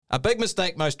A big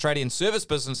mistake most tradie and service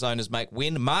business owners make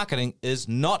when marketing is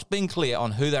not being clear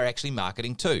on who they're actually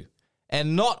marketing to.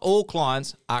 And not all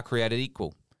clients are created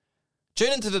equal.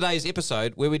 Tune into today's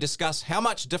episode where we discuss how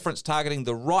much difference targeting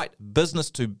the right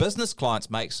business-to-business clients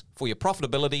makes for your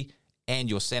profitability and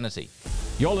your sanity.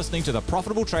 You're listening to the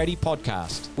Profitable Tradie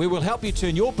Podcast, where we'll help you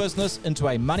turn your business into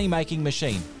a money-making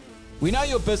machine. We know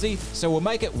you're busy, so we'll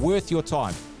make it worth your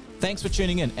time. Thanks for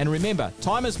tuning in, and remember,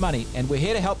 time is money, and we're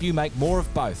here to help you make more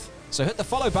of both. So hit the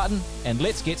follow button, and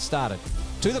let's get started.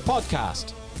 To the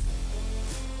podcast.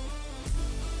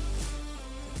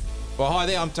 Well, hi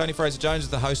there, I'm Tony Fraser-Jones,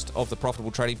 the host of the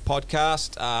Profitable Tradie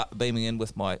Podcast, beaming in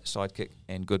with my sidekick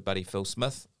and good buddy, Phil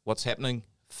Smith. What's happening,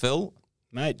 Phil?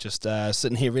 Mate, just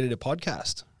sitting here ready to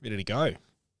podcast, ready to go.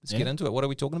 Let's get into it. What are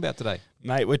we talking about today?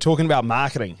 Mate, we're talking about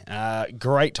marketing.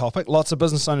 Great topic. Lots of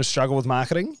business owners struggle with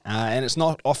marketing, and it's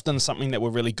not often something that we're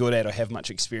really good at or have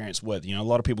much experience with. You know, a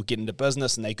lot of people get into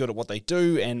business and they're good at what they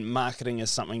do, and marketing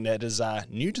is something that is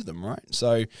new to them, right?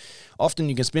 So often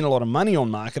you can spend a lot of money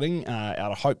on marketing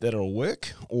out of hope that it'll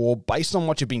work, or based on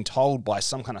what you've been told by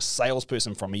some kind of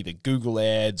salesperson from either Google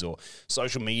Ads or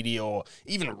social media or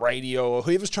even radio, or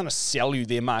whoever's trying to sell you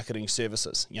their marketing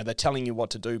services. You know, they're telling you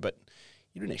what to do, but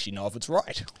you don't actually know if it's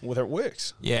right, whether it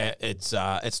works. Yeah, it's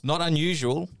not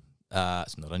unusual.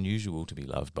 It's not unusual to be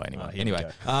loved by anyone. Anyway,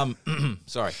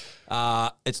 sorry.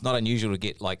 It's not unusual to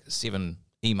get like 7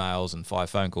 emails and 5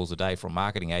 phone calls a day from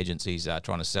marketing agencies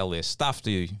trying to sell their stuff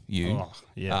to you. Oh,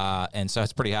 yeah. And so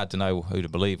it's pretty hard to know who to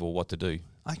believe or what to do.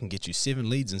 I can get you 7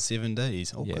 leads in 7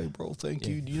 days. Okay, Yeah. bro, thank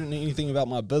you. You don't know anything about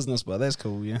my business, but that's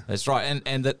cool, yeah. That's right.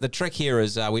 And the trick here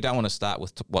is we don't want to start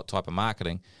with what type of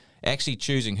marketing. Actually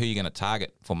choosing who you're going to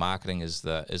target for marketing is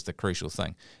the crucial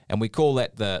thing. And we call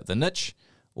that the niche,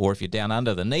 or if you're down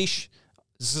under, the niche.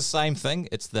 It's the same thing.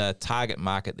 It's the target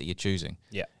market that you're choosing.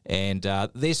 Yeah. And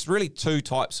there's really 2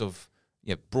 types of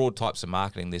broad types of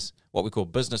marketing. There's what we call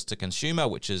business to consumer,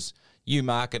 which is you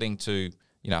marketing to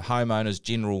homeowners,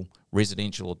 general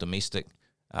residential or domestic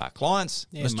clients,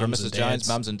 Mr. and Mrs. Jones,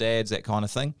 mums and dads, that kind of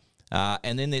thing.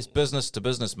 And then there's business to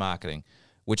business marketing,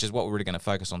 which is what we're really going to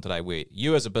focus on today, where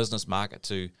you as a business market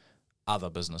to other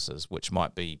businesses, which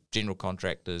might be general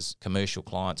contractors, commercial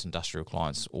clients, industrial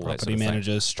clients, all Property that sort of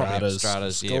managers, thing.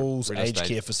 stratas, schools, aged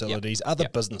care facilities, other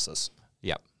businesses.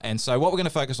 Yep. And so what we're going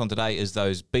to focus on today is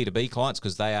those B2B clients,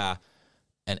 because they are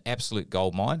an absolute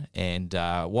goldmine. And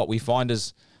what we find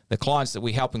is the clients that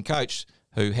we help and coach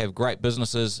who have great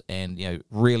businesses and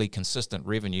really consistent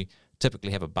revenue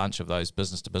typically have a bunch of those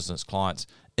business-to-business clients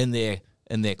in their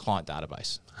client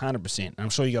database. 100%. I'm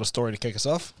sure you got a story to kick us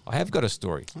off. I have got a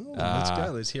story. Oh, let's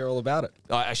go. Let's hear all about it.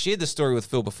 I shared this story with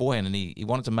Phil beforehand, and he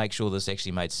wanted to make sure this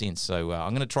actually made sense. So I'm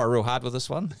going to try real hard with this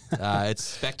one.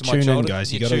 It's back to my childhood. Tune in,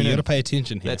 guys. You got to pay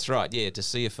attention here. That's right. Yeah, to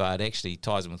see if it actually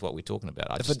ties in with what we're talking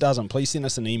about. If it doesn't, please send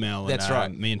us an email. That's and,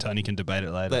 right. Me and Tony can debate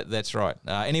it later. That's right.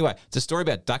 Anyway, it's a story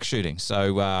about duck shooting.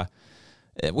 So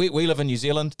we live in New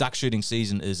Zealand. Duck shooting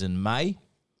season is in May.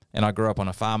 And I grew up on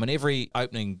a farm, and every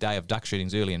opening day of duck shooting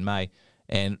is early in May,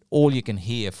 and all you can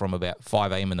hear from about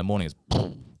 5 a.m. in the morning is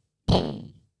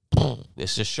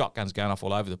there's just shotguns going off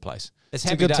all over the place. It's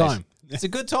happy a good days. time. It's a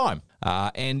good time.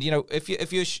 And if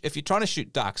you're trying to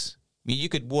shoot ducks, you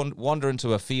could wander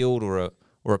into a field or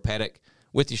a paddock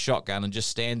with your shotgun and just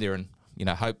stand there and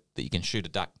hope that you can shoot a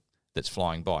duck that's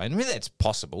flying by. And that's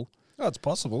possible. Oh, it's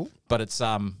possible, but it's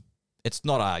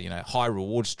not a high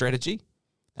reward strategy.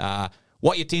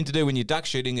 What you tend to do when you're duck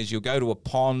shooting is you'll go to a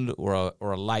pond or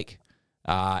a lake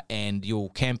and you'll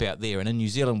camp out there. And in New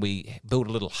Zealand, we build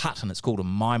a little hut, and it's called a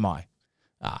mai.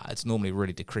 It's normally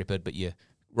really decrepit, but you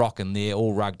rock in there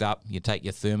all rugged up. You take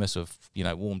your thermos of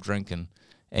warm drink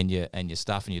and your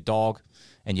stuff and your dog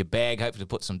and your bag, hopefully to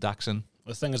put some ducks in.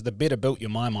 The thing is, the better built your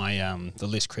mai, the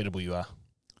less credible you are.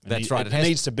 That's right. It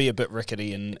needs to be a bit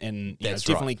rickety and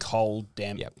definitely cold,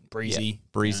 damp, breezy. Yep.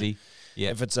 Breezy.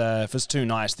 Yeah. If it's too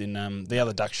nice, then the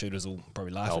other duck shooters will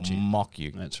probably laugh at you. They'll mock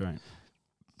you. That's right.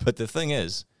 But the thing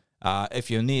is,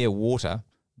 if you're near water,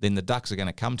 then the ducks are going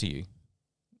to come to you,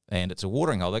 and it's a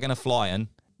watering hole. They're going to fly in.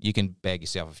 You can bag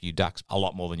yourself a few ducks, a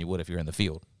lot more than you would if you're in the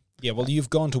field. Yeah, well, you've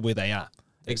gone to where they are.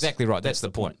 Exactly right. That's the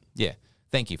point. Yeah.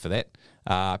 Thank you for that.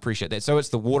 I appreciate that. So it's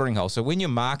the watering hole. So when you're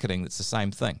marketing, it's the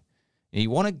same thing. You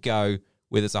want to go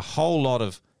where there's a whole lot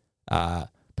of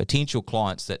potential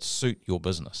clients that suit your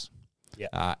business.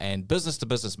 Yeah. And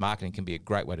business-to-business marketing can be a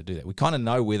great way to do that. We kind of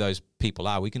know where those people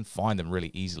are. We can find them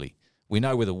really easily. We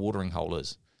know where the watering hole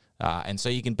is. And so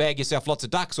you can bag yourself lots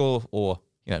of ducks or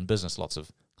in business, lots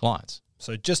of clients.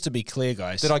 So just to be clear,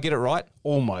 guys. Did I get it right?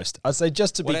 Almost. I'd say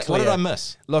just to be clear. What did I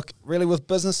miss? Look, really with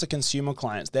business to consumer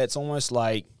clients, that's almost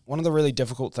like one of the really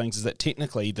difficult things is that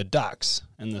technically the ducks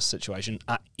in this situation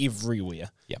are everywhere.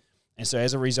 Yep. And so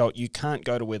as a result, you can't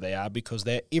go to where they are because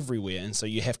they're everywhere. And so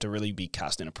you have to really be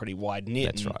casting a pretty wide net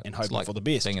That's right. and It's hoping like for the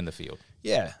best. Being in the field.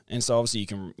 Yeah. And so obviously you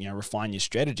can refine your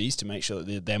strategies to make sure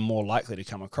that they're more likely to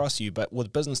come across you. But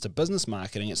with business to business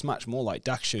marketing, it's much more like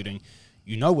duck shooting.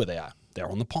 You know where they are. They're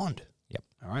on the pond. Yep.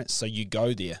 All right. So you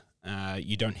go there.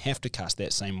 You don't have to cast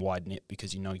that same wide net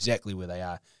because you know exactly where they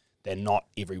are. They're not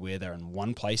everywhere. They're in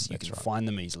one place. You can find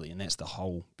them easily, and that's the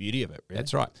whole beauty of it, really.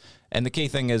 That's right. And the key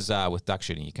thing is with duck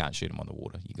shooting, you can't shoot them on the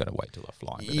water. You got to wait till they're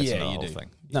flying. But that's another whole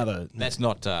thing. That's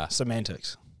not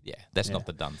semantics. Yeah, that's not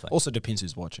the done thing. Also depends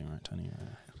who's watching, right, Tony?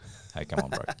 Hey, come on,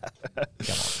 bro. Come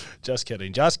on. Just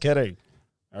kidding. Just kidding.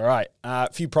 All right.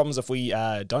 A few problems if we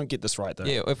don't get this right, though.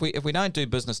 Yeah, if we don't do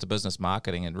business to business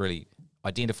marketing and really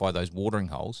identify those watering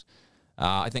holes,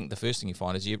 I think the first thing you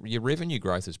find is your revenue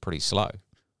growth is pretty slow.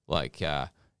 Like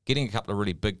getting a couple of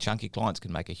really big chunky clients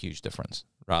can make a huge difference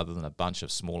rather than a bunch of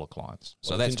smaller clients.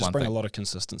 So that's can just one bring thing. a lot of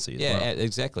consistency as Yeah, well.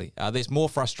 exactly. There's more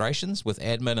frustrations with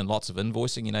admin and lots of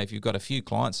invoicing. You know, if you've got a few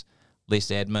clients, less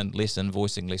admin, less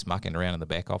invoicing, less mucking around in the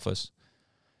back office.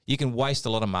 You can waste a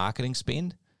lot of marketing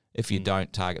spend if you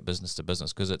don't target business to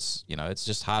business because it's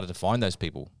just harder to find those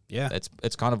people. Yeah.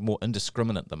 It's kind of more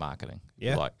indiscriminate, the marketing.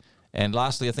 Yeah. And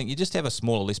lastly, I think you just have a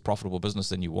smaller, less profitable business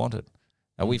than you wanted.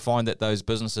 Now, we find that those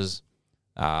businesses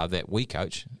that we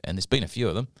coach, and there's been a few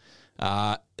of them,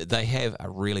 they have a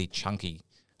really chunky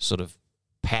sort of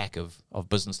pack of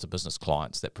business-to-business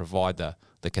clients that provide the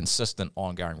consistent,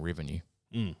 ongoing revenue.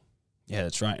 Yeah,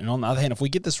 that's right. And on the other hand, if we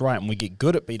get this right and we get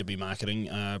good at B2B marketing,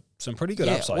 some pretty good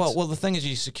upsides. Well, the thing is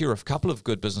you secure a couple of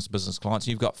good business-to-business clients,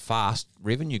 you've got fast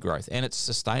revenue growth, and it's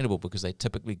sustainable because they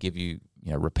typically give you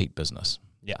repeat business.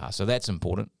 Yeah. So that's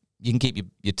important. You can keep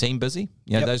your team busy.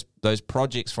 Those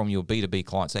projects from your B2B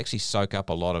clients actually soak up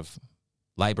a lot of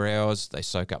labor hours. They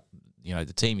soak up,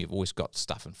 the team. You've always got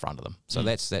stuff in front of them. So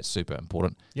that's super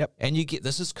important. Yep. And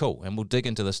this is cool, and we'll dig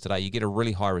into this today. You get a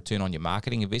really high return on your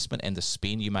marketing investment and the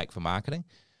spend you make for marketing.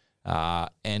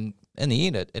 And in the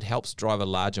end, it helps drive a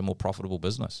larger, more profitable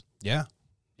business. Yeah.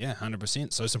 Yeah,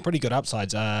 100%. So some pretty good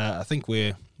upsides. I think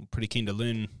we're pretty keen to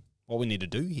learn what we need to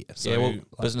do here. So,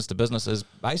 business to business is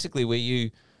basically where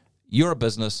you're a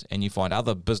business and you find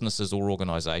other businesses or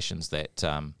organizations that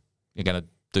you're going to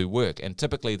do work. And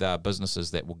typically they are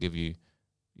businesses that will give you,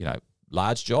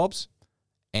 large jobs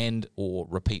and or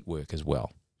repeat work as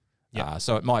well. Yeah.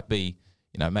 So it might be,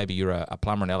 maybe you're a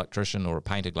plumber and electrician or a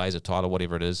painter, glazer, tiler,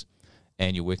 whatever it is,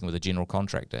 and you're working with a general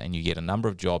contractor and you get a number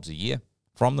of jobs a year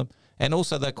from them. And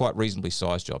also they're quite reasonably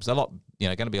sized jobs. They're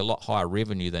going to be a lot higher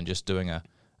revenue than just doing a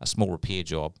small repair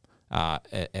job at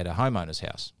a homeowner's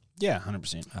house. Yeah,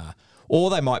 100%.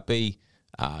 Or they might be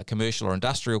commercial or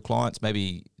industrial clients.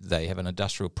 Maybe they have an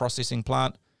industrial processing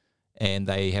plant and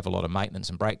they have a lot of maintenance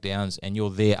and breakdowns and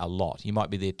you're there a lot. You might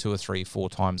be there 2 or 3, 4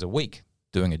 times a week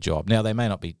doing a job. Now, they may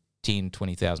not be $10,000,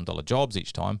 $20,000 jobs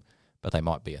each time, but they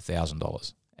might be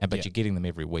 $1,000. But you're getting them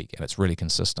every week and it's really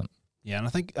consistent. Yeah, and I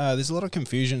think there's a lot of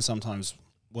confusion sometimes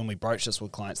when we broach this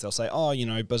with clients. They'll say,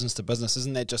 business to business,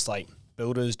 isn't that just like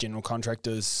builders, general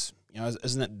contractors?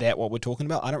 Isn't that what we're talking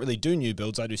about? I don't really do new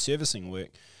builds. I do servicing work.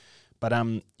 But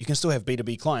you can still have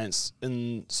B2B clients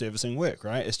in servicing work,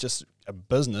 right? It's just a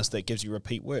business that gives you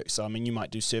repeat work. So, you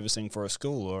might do servicing for a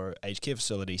school or aged care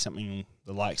facility, something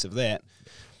the likes of that.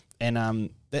 And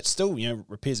that's still,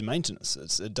 repairs and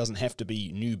maintenance. It doesn't have to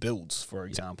be new builds, for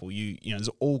example. There's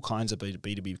all kinds of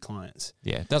B2B clients.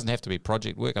 Yeah, it doesn't have to be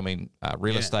project work.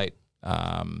 Real estate,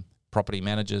 property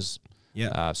managers,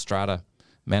 strata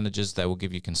managers, they will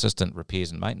give you consistent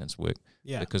repairs and maintenance work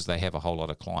because they have a whole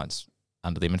lot of clients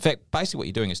under them. In fact, basically what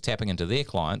you're doing is tapping into their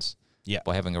clients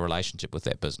by having a relationship with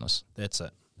that business. That's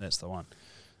it. That's the one.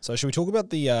 So should we talk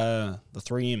about the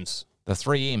 3 M's? The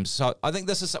 3 M's. So I think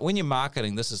this is, when you're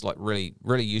marketing, this is like really,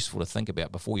 really useful to think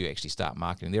about before you actually start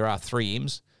marketing. There are 3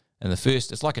 M's. And the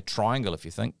first, it's like a triangle if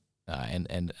you think, and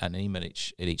an M at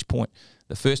each point.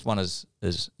 The first one is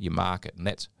your market, and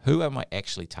that's who am I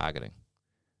actually targeting?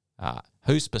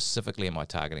 Who specifically am I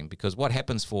targeting? Because what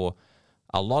happens for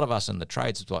a lot of us in the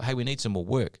trades is like, hey, we need some more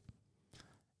work.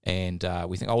 And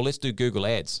we think, let's do Google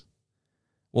Ads.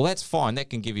 Well, that's fine. That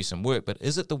can give you some work, but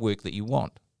is it the work that you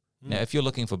want? Now, if you're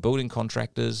looking for building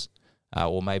contractors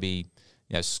or maybe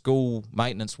school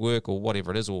maintenance work or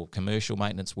whatever it is, or commercial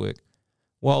maintenance work,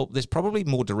 well, there's probably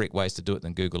more direct ways to do it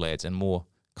than Google Ads and more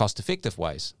cost-effective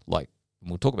ways. Like,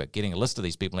 we'll talk about getting a list of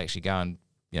these people and actually go and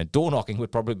door knocking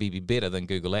would probably be better than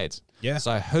Google Ads. Yeah.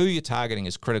 So who you're targeting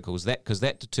is critical, because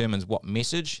that determines what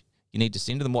message you need to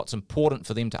send to them, what's important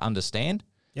for them to understand.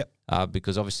 Yep.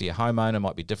 Because obviously a homeowner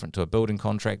might be different to a building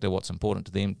contractor, what's important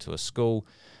to them, to a school,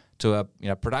 to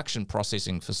a production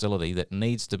processing facility that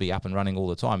needs to be up and running all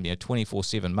the time.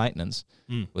 24/7 maintenance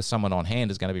with someone on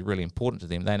hand is going to be really important to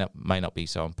them. They may not be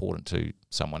so important to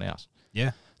someone else.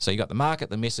 Yeah. So you got the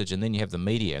market, the message, and then you have the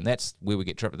media, and that's where we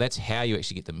get tripped. That's how you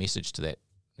actually get the message to that,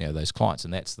 those clients,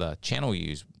 and that's the channel you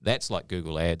use. That's like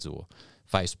Google Ads or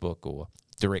Facebook or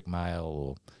direct mail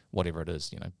or whatever it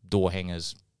is. Door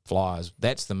hangers, flyers.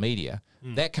 That's the media.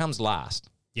 That comes last.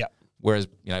 Yeah. Whereas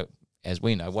as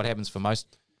we know, what happens for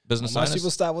most business owners? Most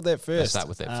people start with that first. They start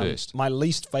with that first. My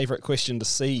least favorite question to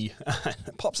see,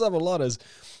 it pops up a lot, is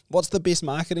what's the best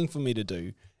marketing for me to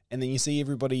do? And then you see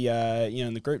everybody,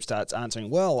 in the group starts answering,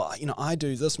 well, I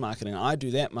do this marketing, I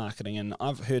do that marketing, and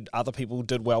I've heard other people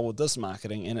did well with this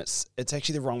marketing, and it's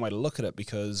actually the wrong way to look at it,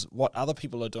 because what other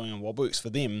people are doing and what works for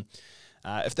them,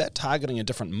 if they're targeting a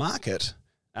different market,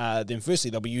 then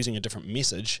firstly they'll be using a different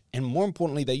message, and more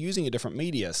importantly they're using a different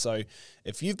media. So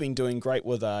if you've been doing great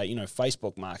with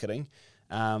Facebook marketing,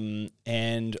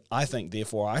 and I think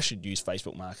therefore I should use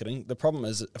Facebook marketing, the problem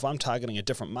is if I'm targeting a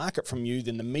different market from you,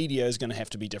 then the media is going to have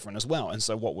to be different as well, and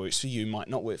so what works for you might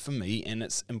not work for me, and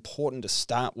it's important to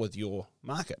start with your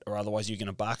market, or otherwise you're going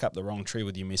to bark up the wrong tree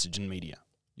with your message and media.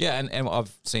 Yeah, and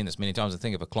I've seen this many times. I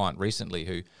think of a client recently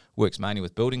who works mainly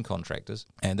with building contractors,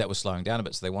 and that was slowing down a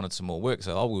bit, so they wanted some more work.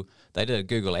 So they did a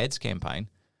Google Ads campaign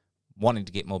wanting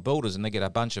to get more builders, and they get a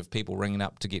bunch of people ringing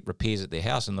up to get repairs at their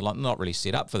house, and they're not really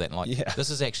set up for that. And this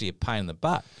is actually a pain in the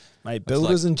butt. Mate,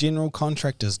 builders and general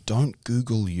contractors don't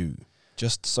Google you.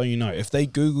 Just so you know, if they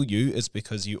Google you, it's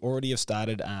because you already have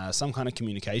started some kind of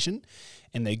communication,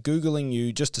 and they're Googling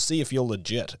you just to see if you're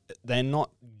legit. They're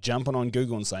not jumping on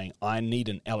Google and saying, I need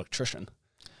an electrician.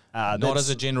 Not as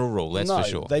a general rule, that's for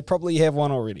sure. They probably have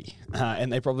one already,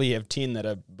 and they probably have 10 that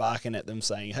are barking at them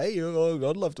saying, hey,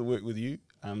 I'd love to work with you.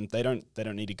 They don't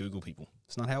need to Google people.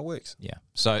 It's not how it works. Yeah.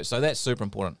 So that's super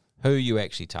important, who you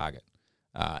actually target.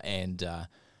 What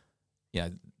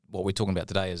we're talking about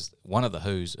today is one of the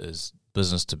who's is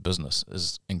business to business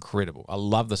is incredible. I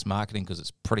love this marketing because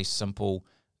it's pretty simple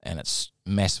and it's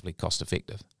massively cost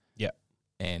effective. Yeah.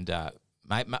 And I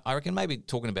reckon maybe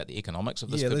talking about the economics of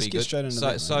this could let's be get good. straight into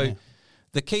that.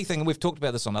 The key thing, and we've talked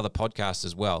about this on other podcasts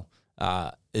as well,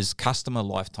 is customer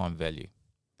lifetime value.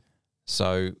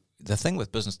 So the thing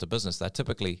with business to business, they're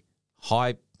typically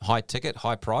high ticket,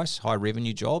 high price, high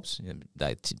revenue jobs.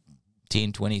 They're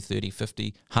 10, 20, 30,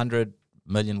 50, 100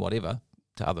 million, whatever,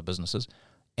 to other businesses,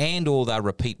 and all their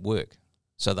repeat work.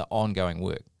 So the ongoing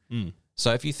work.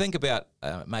 So if you think about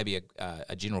maybe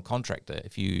a general contractor,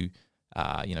 if you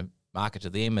market to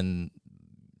them and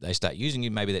they start using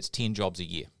you, maybe that's 10 jobs a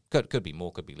year. Could be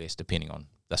more, could be less, depending on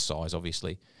the size,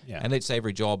 obviously. Yeah. And let's say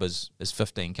every job is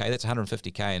 15K. That's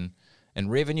 150K in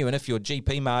revenue. And if your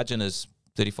GP margin is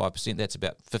 35%, that's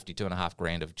about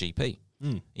 $52,500 of GP.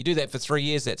 You do that for 3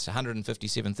 years, that's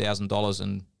 $157,000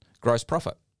 in gross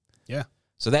profit. Yeah.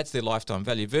 So that's their lifetime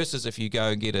value. Versus if you go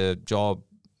and get a job,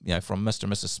 from Mr.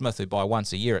 and Mrs. Smith who buy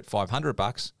once a year at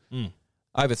 $500,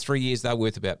 over 3 years they're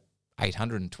worth about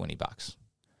 $820.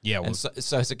 Yeah. Well, and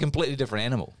so it's a completely different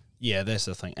animal. Yeah, that's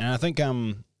the thing. And I think,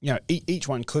 each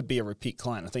one could be a repeat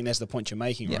client. I think that's the point you're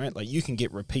making, right? Like you can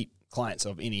get repeat clients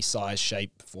of any size,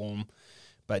 shape, form,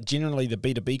 but generally the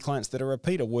B2B clients that are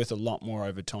repeat are worth a lot more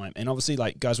over time. And obviously,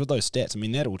 guys, with those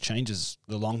stats, that all changes.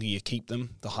 The longer you keep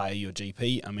them, the higher your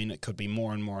GP. It could be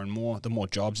more and more and more. The more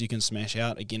jobs you can smash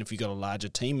out. Again, if you've got a larger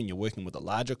team and you're working with a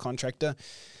larger contractor,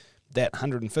 that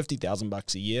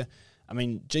 $150,000 a year,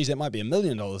 that might be $1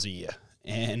 million a year.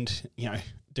 And,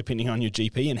 depending on your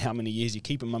GP and how many years you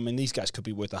keep them, these guys could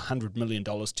be worth $100 million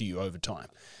to you over time.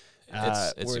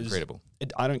 It's incredible.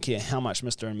 I don't care how much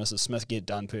Mr. and Mrs. Smith get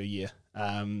done per year.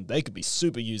 They could be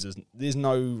super users. There's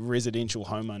no residential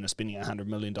homeowner spending $100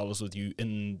 million with you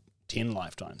in 10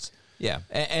 lifetimes. Yeah,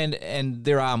 and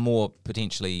there are more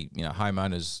potentially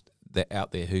homeowners that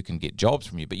out there who can get jobs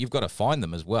from you, but you've got to find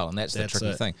them as well, and that's the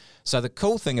tricky thing. So the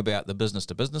cool thing about the business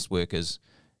to business work is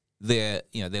their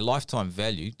lifetime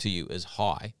value to you is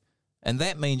high, and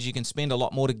that means you can spend a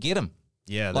lot more to get them.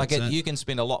 Yeah, that's you can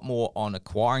spend a lot more on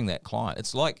acquiring that client.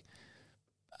 It's like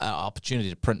an opportunity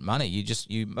to print money.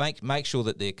 You make sure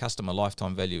that their customer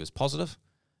lifetime value is positive,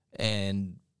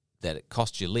 and that it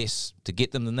costs you less to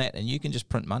get them than that, and you can just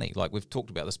print money. Like we've talked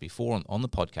about this before on the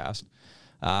podcast,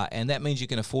 and that means you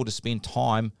can afford to spend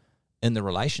time in the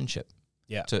relationship.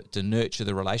 to nurture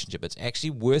the relationship. It's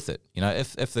actually worth it. You know,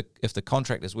 if the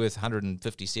contract is worth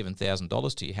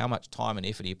 $157,000 to you, how much time and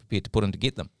effort are you prepared to put in to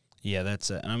get them? Yeah, that's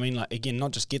it. And I mean, like, again,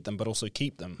 not just get them, but also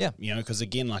keep them. Yeah. You know, because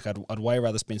again, like, I'd way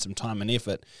rather spend some time and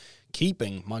effort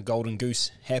keeping my golden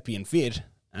goose happy and fed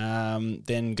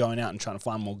than going out and trying to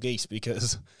find more geese,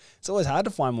 because it's always hard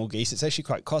to find more geese. It's actually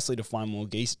quite costly to find more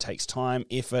geese. It takes time,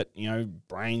 effort, you know,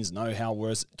 brains, know-how,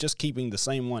 whereas just keeping the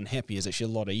same one happy is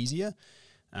actually a lot easier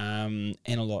and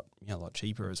a lot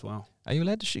cheaper as well. Are you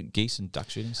allowed to shoot geese in duck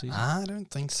shooting season? I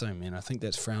don't think so, man. I think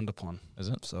that's frowned upon. Is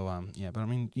it? So, yeah, but I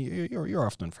mean, you're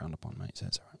often frowned upon, mate, so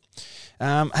that's all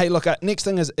right. Hey, look, next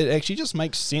thing is it actually just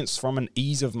makes sense from an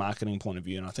ease of marketing point of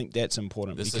view, and I think that's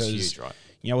important This because, is huge, right?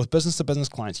 you know, with business-to-business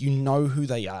clients, you know who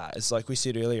they are. It's like we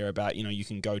said earlier about, you know, you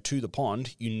can go to the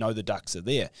pond, you know the ducks are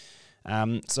there.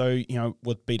 So, you know,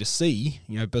 with B2C,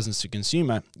 you know, business to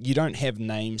consumer, you don't have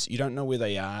names, you don't know where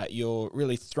they are, you're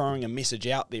really throwing a message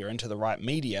out there into the right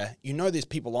media. You know there's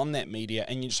people on that media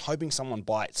and you're just hoping someone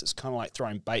bites. It's kind of like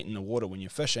throwing bait in the water when you're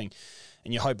fishing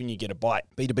and you're hoping you get a bite.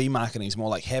 B2B marketing is more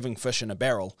like having fish in a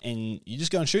barrel and you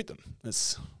just go and shoot them.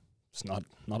 It's not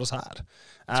as hard.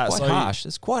 It's quite harsh.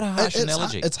 It's quite a harsh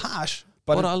analogy. It's harsh.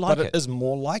 But it is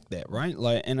more like that, right?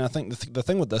 Like, and I think the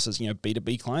thing with this is, you know,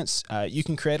 B2B clients, you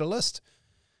can create a list.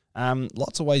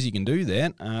 Lots of ways you can do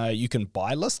that. You can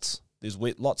buy lists. There's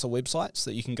lots of websites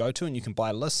that you can go to and you can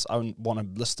buy lists. I want a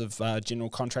list of general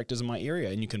contractors in my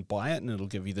area, and you can buy it and it'll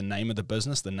give you the name of the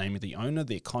business, the name of the owner,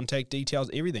 their contact details,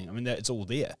 everything. I mean, it's all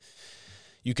there.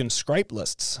 You can scrape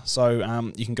lists.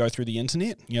 So you can go through the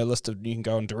internet, you know, you can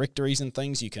go on directories and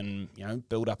things. You can, you know,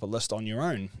 build up a list on your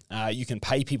own. You can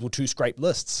pay people to scrape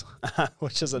lists,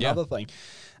 which is another thing.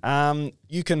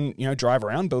 You can, you know, drive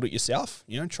around, build it yourself,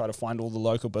 you know, try to find all the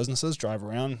local businesses, drive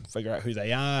around, figure out who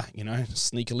they are, you know,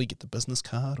 sneakily get the business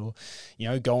card or, you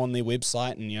know, go on their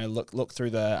website and, you know, look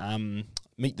through the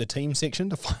meet the team section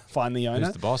to find the owner.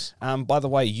 Who's the boss? By the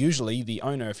way, usually the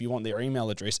owner, if you want their email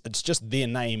address, it's just their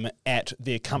name at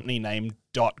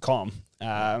theircompanyname.com.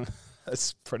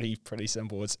 It's pretty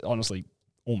simple. It's honestly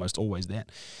almost always that.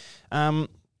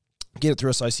 Get it through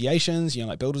associations, you know,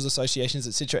 like builders associations,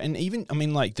 etc. And even, I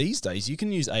mean, like these days, you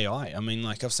can use AI. I mean,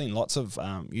 like I've seen lots of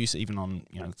use even on,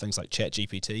 you know, things like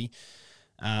ChatGPT,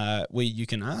 where you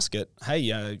can ask it,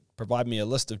 hey, provide me a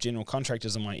list of general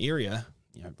contractors in my area.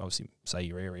 You know, obviously say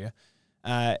your area,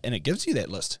 and it gives you that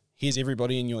list. Here's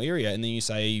everybody in your area, and then you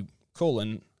say, cool,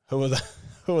 and who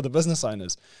are the business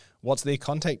owners? What's their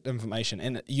contact information?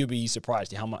 And you'll be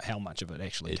surprised how much of it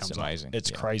actually comes up. It's amazing. It's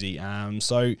crazy.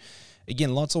 So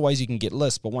again, lots of ways you can get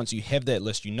lists, but once you have that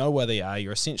list, you know where they are.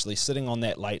 You're essentially sitting on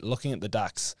that lake, looking at the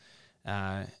ducks,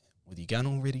 with your gun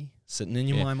already, sitting in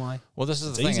your mai. Well, this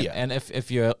is the thing, and if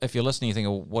you're listening, you think,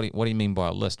 well, what do you mean by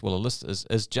a list? Well, a list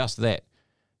is just that.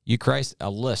 You create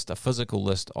a list, a physical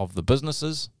list of the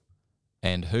businesses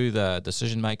and who the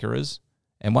decision maker is,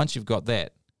 and once you've got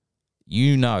that,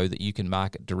 you know that you can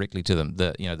market directly to them.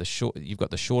 You've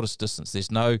got the shortest distance. There's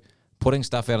no putting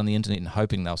stuff out on the internet and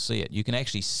hoping they'll see it. You can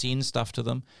actually send stuff to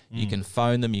them. You can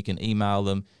phone them. You can email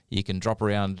them. You can drop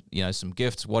around, you know, some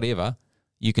gifts, whatever.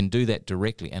 You can do that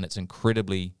directly, and it's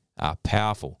incredibly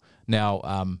powerful. Now,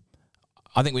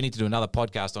 I think we need to do another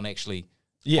podcast on actually.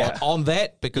 Yeah, on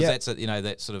that, because that's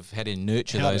that sort of how to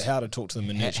nurture those, how to talk to them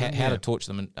and nurture how to torture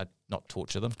them and not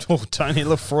torture them. Oh, Tony,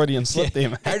 look Freudian slip there,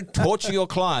 man. How to torture your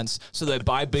clients so they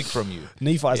buy big from you.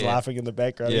 Nephi's laughing in the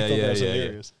background. He thought that was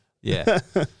hilarious. Yeah.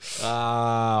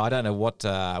 I don't know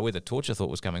where the torture thought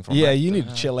was coming from. Yeah, mate. you need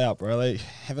to chill out, bro. Like,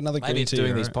 have another green tea. Maybe it's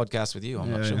doing these podcasts with you. I'm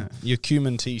not sure. Yeah. Your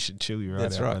cumin tea should chill you right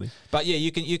That's out, right. buddy. But yeah,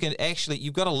 you can actually,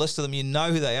 you've got a list of them. You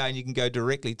know who they are, and you can go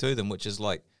directly to them, which is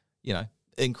like, you know,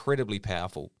 incredibly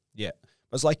powerful. Yeah.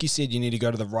 It's like you said, you need to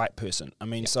go to the right person. I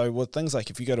mean, so with things like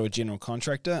if you go to a general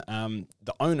contractor,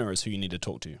 the owner is who you need to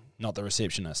talk to, not the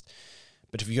receptionist.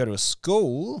 But if you go to a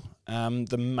school,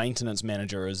 the maintenance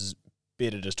manager is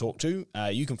better to talk to.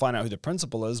 You can find out who the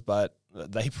principal is, but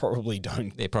they probably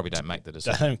don't. They probably don't make the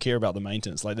decision. They don't care about the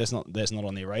maintenance. Like that's not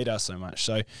on their radar so much.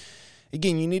 So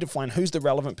again, you need to find who's the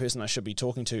relevant person I should be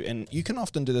talking to. And you can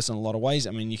often do this in a lot of ways.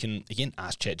 I mean, you can, again,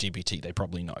 ask ChatGPT. They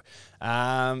probably know.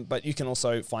 But you can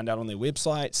also find out on their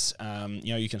websites.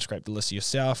 You know, you can scrape the list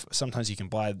yourself. Sometimes you can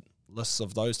buy lists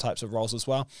of those types of roles as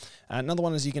well. Another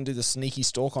one is you can do the sneaky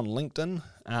stalk on LinkedIn.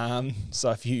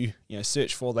 So if you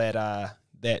search for that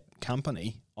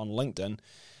company on LinkedIn,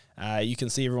 you can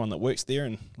see everyone that works there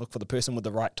and look for the person with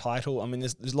the right title. I mean,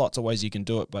 there's lots of ways you can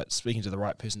do it, but speaking to the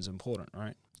right person is important,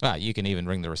 right? You can even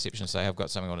ring the reception and say, I've got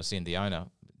something I want to send the owner,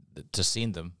 to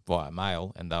send them via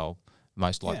mail, and they'll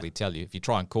most likely tell you. If you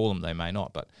try and call them, they may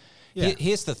not. But Yeah.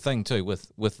 Here's the thing too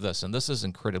with this, and this is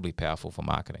incredibly powerful for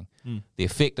marketing. The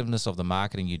effectiveness of the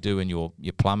marketing you do in your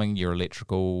plumbing, your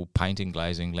electrical, painting,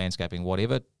 glazing, landscaping,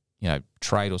 whatever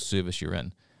trade or service you're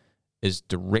in, is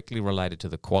directly related to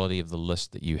the quality of the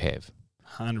list that you have.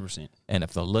 100%. And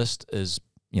if the list is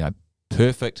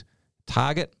perfect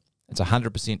target, it's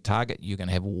 100% target, you're going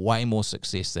to have way more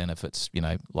success than if it's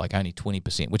like only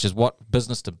 20%, which is what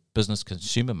business to business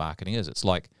consumer marketing is.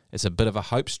 It's a bit of a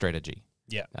hope strategy.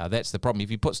 Yeah. That's the problem.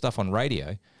 If you put stuff on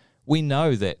radio, we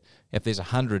know that if there's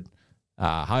 100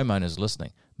 homeowners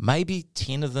listening, maybe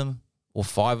 10 of them or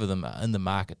 5 of them are in the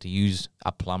market to use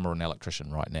a plumber or an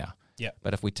electrician right now. Yeah.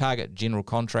 But if we target general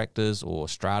contractors or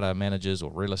strata managers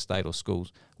or real estate or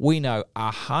schools, we know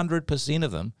 100%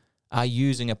 of them are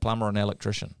using a plumber or an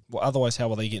electrician. Well, otherwise, how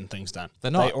are they getting things done?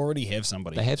 They're not. They already have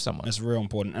somebody. They have someone. It's real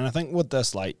important. And I think with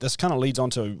this, this kind of leads on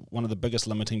to one of the biggest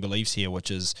limiting beliefs here,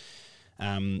 which is,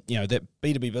 that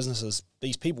B2B businesses,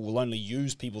 these people will only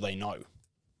use people they know,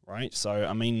 right? So,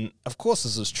 I mean, of course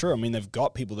this is true. I mean, they've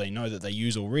got people they know that they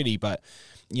use already, but,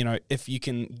 if you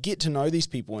can get to know these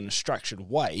people in a structured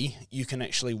way, you can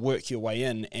actually work your way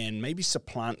in and maybe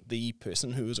supplant the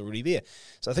person who is already there.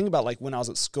 So I think about when I was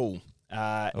at school.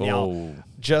 Now,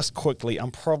 just quickly,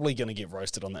 I'm probably going to get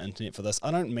roasted on the internet for this. I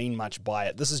don't mean much by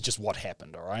it. This is just what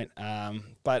happened, all right?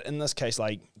 But in this case,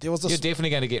 there was this... You're definitely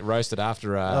going to get roasted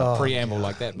after a preamble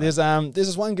like that, mate. There's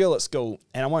this one girl at school,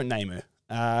 and I won't name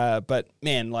her, but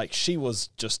man, she was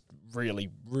just really,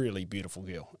 really beautiful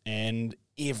girl, and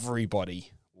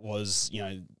everybody was,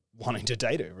 wanting to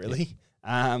date her, really.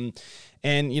 And,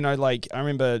 I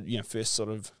remember, first sort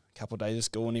of couple of days of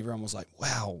school, and everyone was like,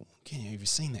 wow, have you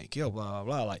seen that girl, blah,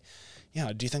 blah, blah,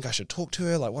 do you think I should talk to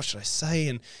her? What should I say?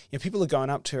 And, people are going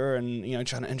up to her and,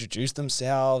 trying to introduce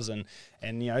themselves and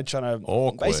trying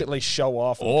to basically show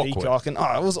off and peacock. And,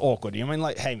 it was awkward.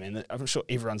 Hey, man, I'm sure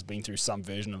everyone's been through some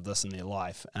version of this in their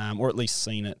life, or at least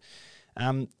seen it.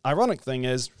 Ironic thing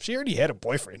is, she already had a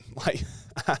boyfriend,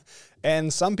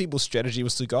 and some people's strategy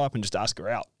was to go up and just ask her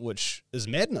out, which is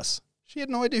madness. She had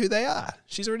no idea who they are.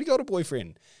 She's already got a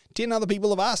boyfriend. 10 other people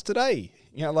have asked today.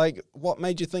 What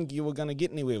made you think you were going to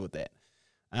get anywhere with that?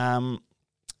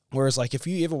 Whereas, if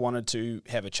you ever wanted to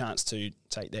have a chance to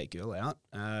take that girl out,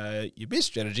 your best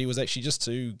strategy was actually just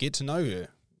to get to know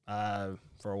her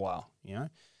for a while.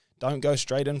 Don't go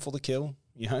straight in for the kill.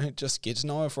 Just get to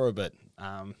know her for a bit.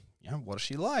 What is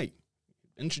she like?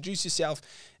 Introduce yourself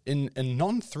in a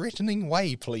non-threatening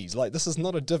way, please. This is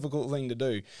not a difficult thing to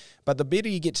do. But the better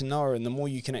you get to know her and the more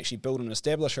you can actually build and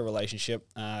establish a relationship,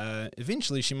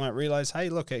 eventually she might realize, hey,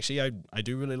 look, actually, I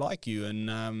do really like you,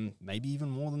 and maybe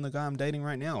even more than the guy I'm dating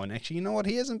right now. And actually, you know what?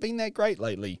 He hasn't been that great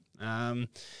lately.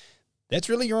 That's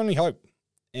really your only hope.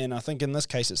 And I think in this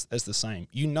case, it's the same.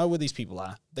 You know where these people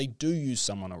are. They do use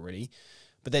someone already,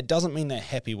 but that doesn't mean they're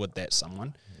happy with that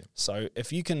someone. So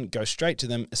if you can go straight to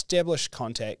them, establish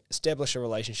contact, establish a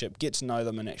relationship, get to know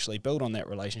them and actually build on that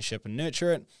relationship and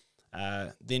nurture it,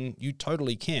 then you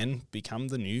totally can become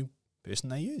the new person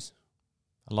they use.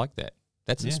 I like that.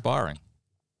 That's inspiring.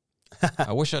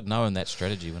 I wish I'd known that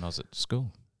strategy when I was at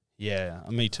school. Yeah,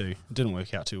 me too. It didn't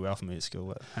work out too well for me at school,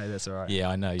 but hey, that's all right. Yeah,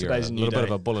 I know you're a little bit of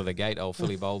a bull of the gate, old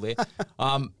Philly bowl there.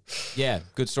 Yeah,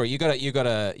 good story. You got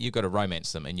to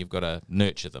romance them and you've got to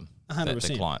nurture them.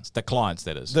 100%. The clients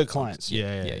that is. The clients.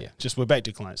 Yeah. Just we're back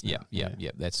to clients now.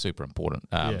 Yeah. That's super important.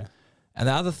 And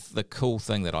the cool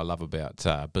thing that I love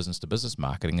about business to business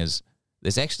marketing is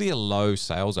there's actually a low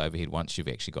sales overhead once you've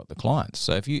actually got the clients.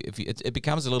 So if you it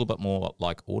becomes a little bit more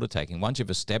like order taking. Once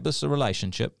you've established a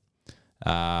relationship,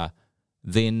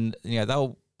 then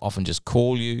they'll often just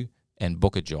call you and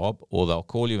book a job, or they'll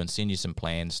call you and send you some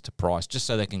plans to price, just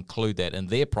so they can include that in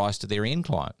their price to their end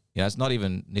client. It's not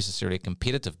even necessarily a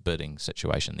competitive bidding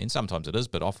situation. Then sometimes it is,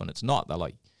 but often it's not. They're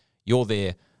like, you're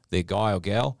their guy or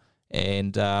gal,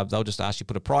 and they'll just ask you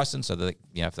to put a price in, so that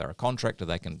if they're a contractor,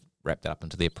 they can wrap that up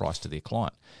into their price to their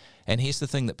client. And here's the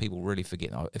thing that people really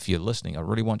forget. If you're listening, I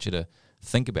really want you to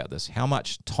think about this: how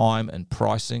much time and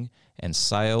pricing and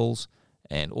sales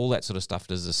and all that sort of stuff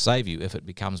does this save you if it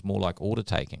becomes more like order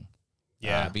taking?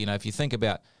 Yeah. But if you think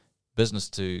about business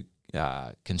to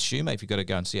consumer, if you've got to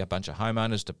go and see a bunch of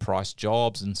homeowners to price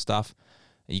jobs and stuff,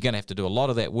 you're going to have to do a lot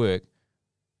of that work,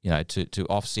 to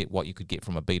offset what you could get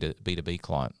from a B2B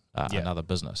client, another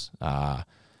business.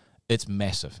 It's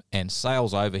massive. And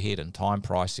sales overhead and time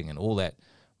pricing and all that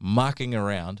mucking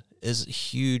around is a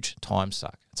huge time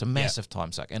suck. It's a massive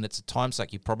time suck. And it's a time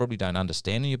suck you probably don't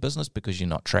understand in your business because you're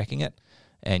not tracking it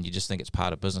and you just think it's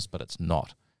part of business, but it's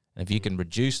not. And if you can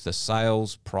reduce the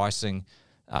sales pricing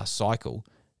cycle,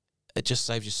 it just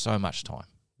saves you so much time.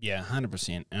 Yeah,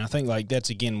 100%. And I think like that's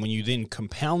again when you then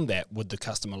compound that with the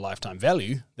customer lifetime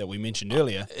value that we mentioned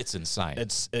earlier. It's insane.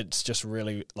 It's just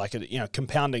really like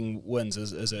compounding wins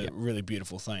is a really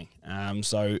beautiful thing.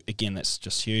 So again, that's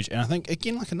just huge. And I think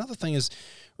again like another thing is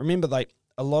remember like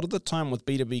a lot of the time with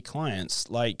B2B clients,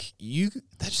 like they're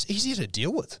just easier to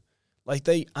deal with. Like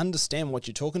they understand what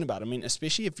you're talking about. I mean,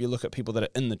 especially if you look at people that are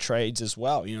in the trades as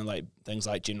well, like things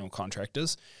like general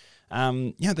contractors.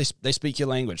 They speak your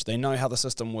language. They know how the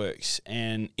system works,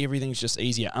 and everything's just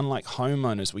easier. Unlike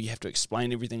homeowners, where you have to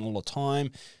explain everything all the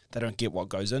time, they don't get what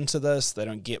goes into this. They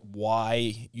don't get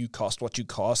why you cost what you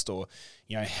cost, or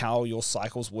how your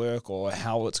cycles work, or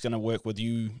how it's going to work with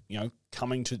you,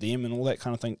 coming to them and all that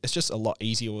kind of thing. It's just a lot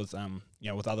easier with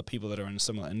with other people that are in a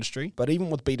similar industry. But even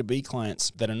with B2B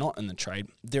clients that are not in the trade,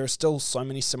 there are still so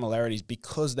many similarities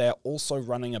because they're also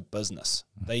running a business.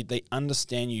 They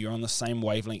understand you. You're on the same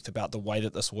wavelength about the way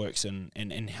that this works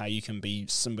and how you can be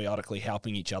symbiotically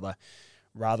helping each other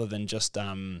rather than just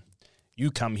you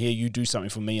come here, you do something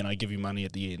for me, and I give you money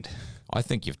at the end. I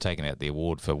think you've taken out the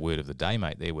award for word of the day,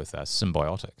 mate, there with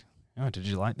symbiotic. Oh, did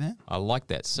you like that? I like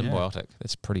that, symbiotic. Yeah.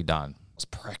 That's pretty done. I was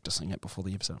practicing it before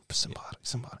the episode.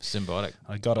 Symbiotic.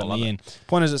 I got it in the end.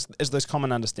 Point is those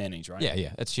common understandings, right?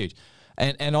 Yeah, it's huge.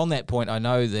 And on that point, I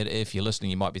know that if you're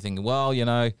listening, you might be thinking, well,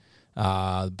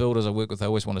 the builders I work with, they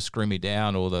always want to screw me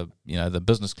down, or the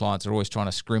business clients are always trying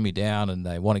to screw me down, and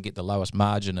they want to get the lowest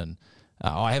margin, and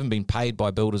I haven't been paid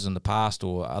by builders in the past,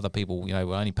 or other people,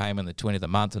 will only pay them in the 20th of the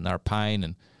month, and they're a pain.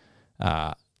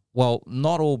 And well,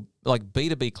 not all like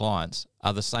B2B clients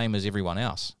are the same as everyone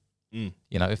else.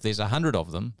 If there's 100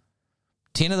 of them,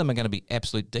 10 of them are going to be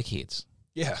absolute dickheads.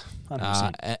 Yeah,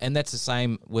 100%. And that's the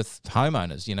same with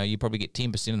homeowners. You probably get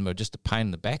 10% of them are just a pain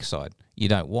in the backside you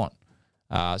don't want.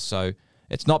 So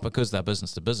it's not because they're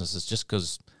business to business. It's just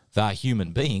because they're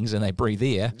human beings and they breathe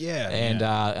air. Yeah. And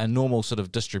a normal sort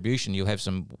of distribution, you'll have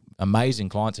some amazing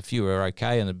clients, a few are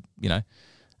okay, and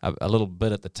a little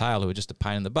bit at the tail who are just a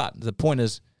pain in the butt. The point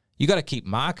is, you got to keep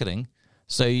marketing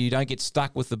so you don't get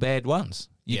stuck with the bad ones.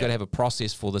 You've got to have a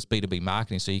process for this B2B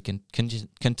marketing so you can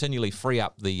continually free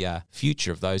up the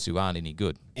future of those who aren't any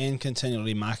good. And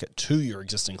continually market to your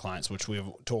existing clients, which we've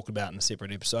talked about in a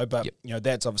separate episode. But,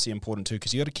 that's obviously important too,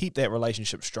 because you got to keep that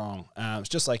relationship strong. It's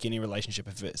just like any relationship.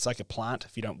 If it's like a plant,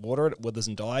 if you don't water it, it withers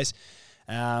and dies.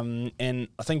 And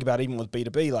I think about even with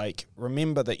B2B, like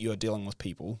remember that you're dealing with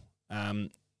people.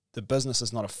 The business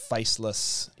is not a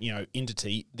faceless,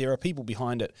 entity. There are people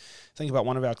behind it. Think about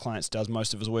one of our clients does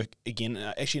most of his work, again,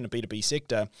 actually in a B2B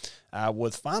sector,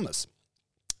 with farmers.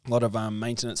 A lot of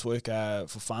maintenance work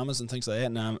for farmers and things like that.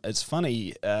 And it's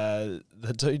funny, the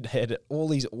dude had all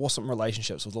these awesome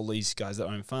relationships with all these guys that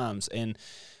own farms. And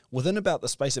within about the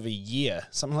space of a year,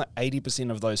 something like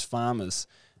 80% of those farmers,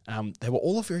 they were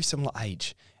all of very similar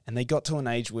age. And they got to an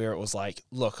age where it was like,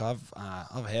 look, I've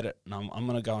had it, and I'm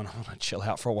going to go and I'm going to chill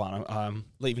out for a while. I'm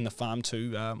leaving the farm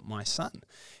to my son.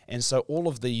 And so all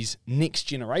of these next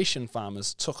generation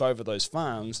farmers took over those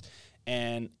farms,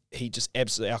 and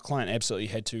our client absolutely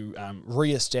had to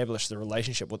reestablish the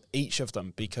relationship with each of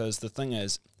them, because the thing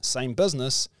is, same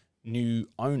business, new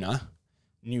owner,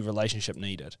 new relationship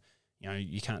needed.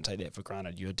 You can't take that for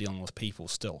granted. You're dealing with people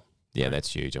still. Yeah,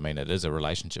 that's huge. I mean, it is a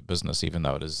relationship business, even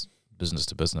though it is business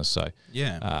to business. So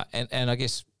and I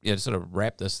guess to sort of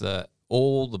wrap this,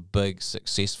 all the big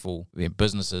successful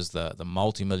businesses, the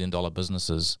multi-million-dollar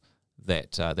businesses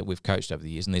that we've coached over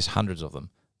the years, and there's hundreds of them,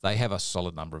 they have a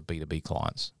solid number of B2B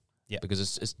clients. Yeah,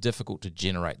 because it's difficult to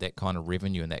generate that kind of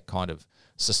revenue and that kind of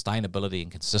sustainability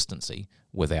and consistency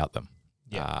without them.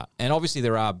 Yeah. And obviously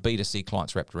there are B2C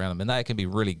clients wrapped around them, and they can be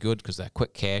really good because they're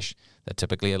quick cash. They're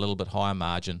typically a little bit higher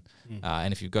margin.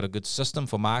 And if you've got a good system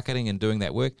for marketing and doing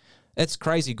that work, it's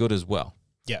crazy good as well.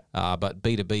 Yeah. But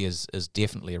B2B is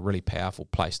definitely a really powerful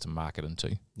place to market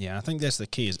into. Yeah, I think that's the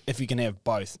key, is if you can have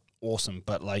both, awesome.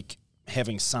 But like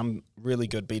having some really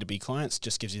good B2B clients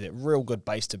just gives you that real good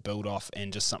base to build off,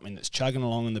 and just something that's chugging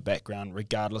along in the background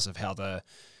regardless of how the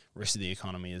rest of the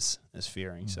economy is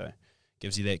faring. So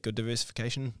gives you that good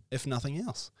diversification, if nothing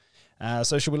else.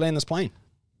 So should we land this plane?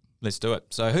 Let's do it.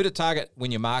 So who to target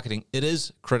when you're marketing, it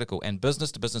is critical. And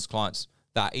business-to-business clients,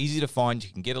 they're easy to find.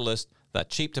 You can get a list. They're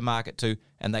cheap to market to,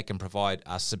 and they can provide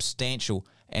a substantial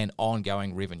and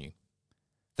ongoing revenue.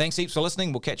 Thanks heaps for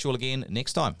listening. We'll catch you all again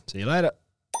next time. See you later.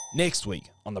 Next week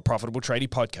on the Profitable Tradie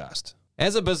Podcast.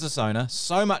 As a business owner,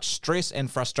 so much stress and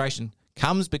frustration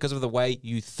comes because of the way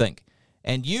you think.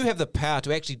 And you have the power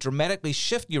to actually dramatically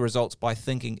shift your results by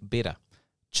thinking better.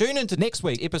 Tune into next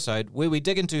week's episode where we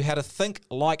dig into how to think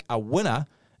like a winner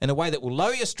in a way that will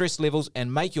lower your stress levels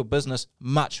and make your business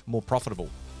much more profitable.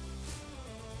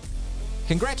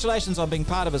 Congratulations on being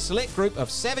part of a select group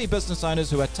of savvy business owners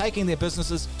who are taking their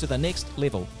businesses to the next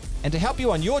level. And to help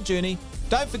you on your journey,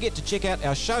 don't forget to check out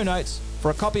our show notes for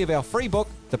a copy of our free book,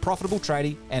 The Profitable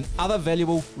Tradie, and other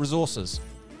valuable resources.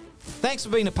 Thanks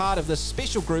for being a part of this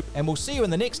special group, and we'll see you in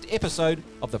the next episode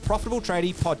of the Profitable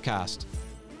Tradie podcast.